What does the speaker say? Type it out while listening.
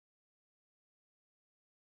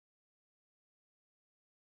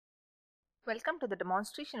Welcome to the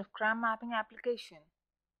demonstration of crime mapping application.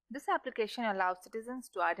 This application allows citizens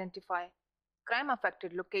to identify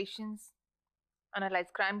crime-affected locations, analyze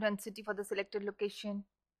crime density for the selected location,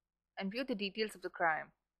 and view the details of the crime.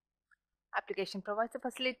 Application provides the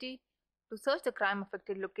facility to search the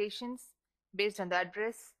crime-affected locations based on the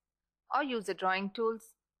address or use the drawing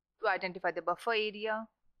tools to identify the buffer area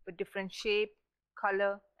with different shape,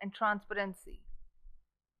 color, and transparency.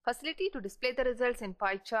 Facility to display the results in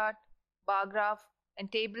pie chart, bar graph,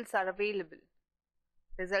 and tables are available.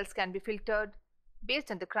 Results can be filtered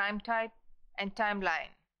based on the crime type and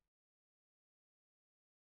timeline.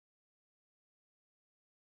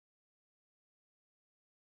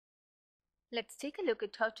 Let's take a look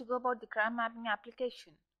at how to go about the crime mapping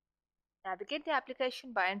application. Navigate the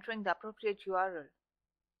application by entering the appropriate URL.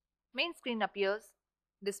 Main screen appears,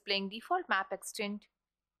 displaying default map extent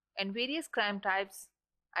and various crime types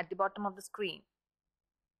at the bottom of the screen.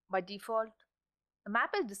 By default, the map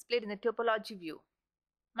is displayed in the topology view.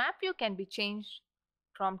 Map view can be changed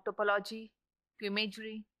from topology to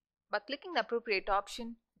imagery by clicking the appropriate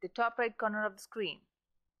option at the top right corner of the screen.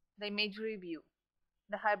 The imagery view,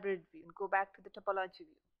 the hybrid view, and go back to the topology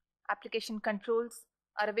view. Application controls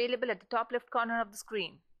are available at the top left corner of the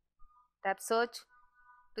screen. Tap Search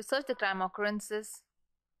to search the crime occurrences,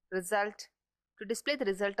 Result to display the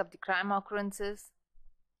result of the crime occurrences,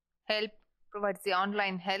 Help provides the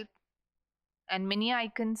online help, and Mini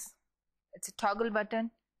Icons, it's a toggle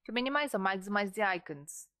button to minimize or maximize the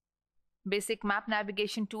icons. Basic map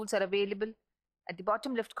navigation tools are available at the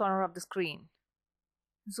bottom left corner of the screen.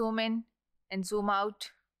 Zoom in and zoom out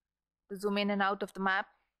to zoom in and out of the map,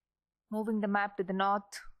 moving the map to the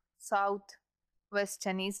north, south, west,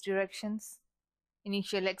 and east directions,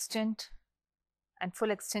 initial extent, and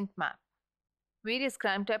full extent map. Various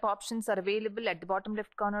crime type options are available at the bottom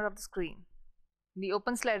left corner of the screen. The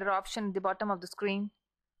open slider option at the bottom of the screen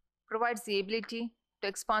provides the ability to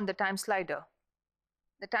expand the time slider.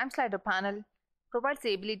 The time slider panel provides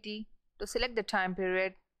the ability to select the time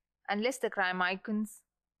period and list the crime icons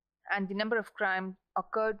and the number of crimes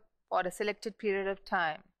occurred for a selected period of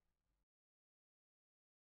time.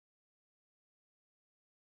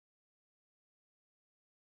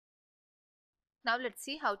 Now let's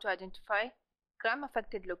see how to identify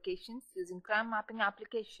crime-affected locations using crime mapping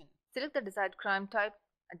application. Select the desired crime type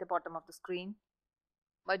at the bottom of the screen.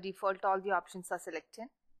 By default, all the options are selected.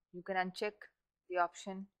 You can uncheck the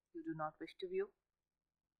option you do not wish to view.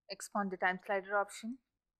 Expand the time slider option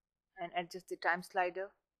and adjust the time slider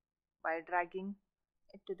by dragging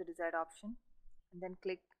it to the desired option, and then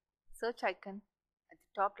click search icon at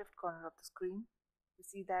the top left corner of the screen. You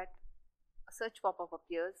see that a search pop-up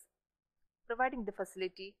appears, providing the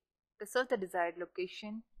facility to search the desired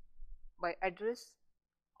location by address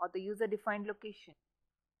or the user-defined location.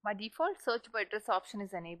 By default, search by address option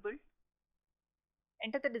is enabled.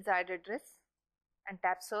 Enter the desired address and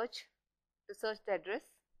tap search to search the address.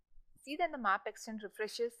 See that the map extent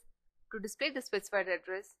refreshes to display the specified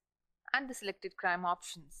address and the selected crime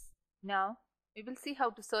options. Now we will see how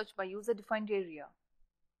to search by user-defined area.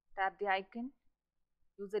 Tap the icon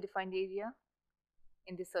user-defined area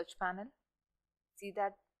in the search panel. See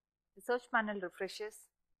that the search panel refreshes,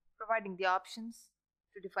 providing the options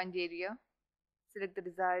to define the area. Select the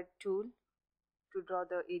desired tool to draw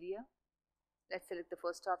the area. Let's select the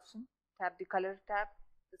first option. Tap the color tab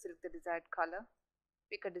to select the desired color.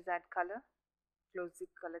 Pick a desired color. Close the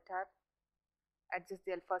color tab. Adjust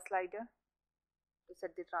the alpha slider to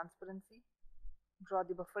set the transparency. Draw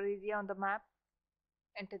the buffer area on the map.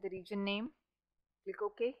 Enter the region name. Click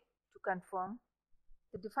OK to confirm.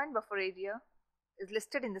 The defined buffer area is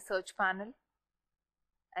listed in the search panel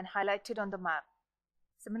and highlighted on the map.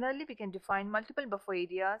 Similarly, we can define multiple buffer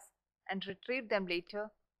areas and retrieve them later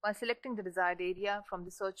by selecting the desired area from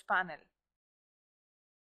the search panel.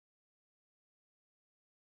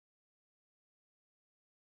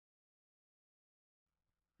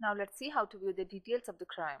 Now let's see how to view the details of the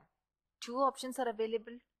crime. Two options are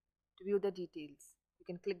available to view the details. You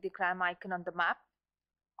can click the crime icon on the map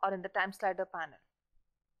or in the time slider panel.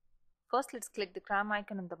 First, let's click the crime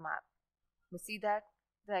icon on the map. We see that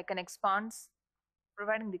the icon expands,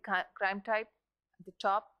 providing the crime type at the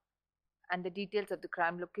top and the details of the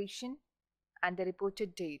crime location and the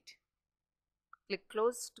reported date. Click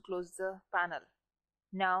close to close the panel.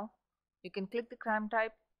 Now you can click the crime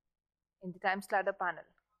type in the time slider panel.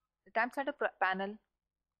 The time slider panel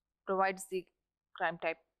provides the crime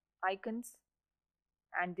type icons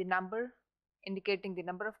and the number indicating the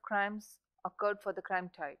number of crimes occurred for the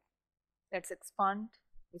crime type. Let's expand.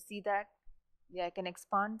 We see that the icon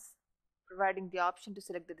expands, providing the option to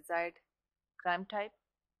select the desired crime type.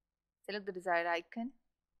 Select the desired icon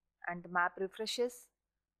and the map refreshes,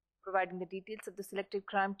 providing the details of the selected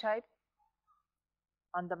crime type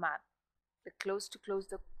on the map. Click close to close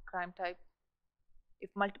the crime type. If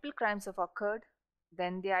multiple crimes have occurred,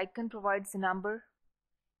 then the icon provides a number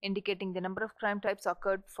indicating the number of crime types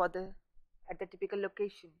occurred at the typical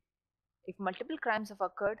location. If multiple crimes have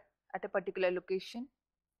occurred at a particular location,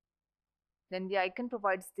 then the icon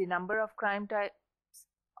provides the number of crime types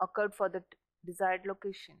occurred for the desired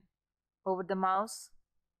location. Hover the mouse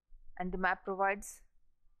and the map provides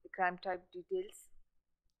the crime type details.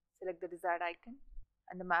 Select the desired icon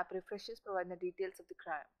and the map refreshes, providing the details of the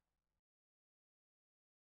crime.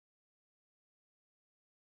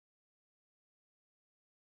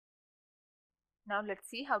 Now let's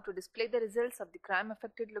see how to display the results of the crime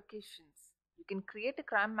affected locations. You can create a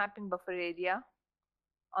crime mapping buffer area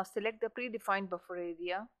or select the predefined buffer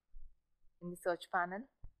area in the search panel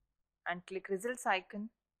and click results icon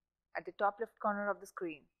at the top left corner of the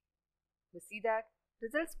screen. We see that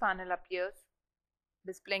results panel appears,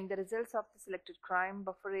 displaying the results of the selected crime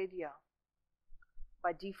buffer area.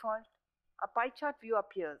 By default, a pie chart view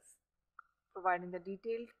appears, providing the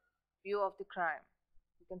detailed view of the crime.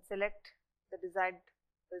 You can select the desired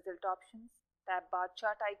result options, tap bar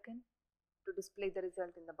chart icon to display the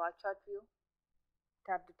result in the bar chart view,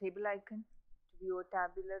 tap the table icon to view a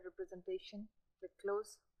tabular representation, click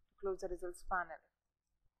close to close the results panel.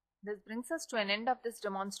 This brings us to an end of this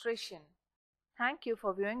demonstration. Thank you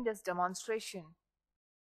for viewing this demonstration.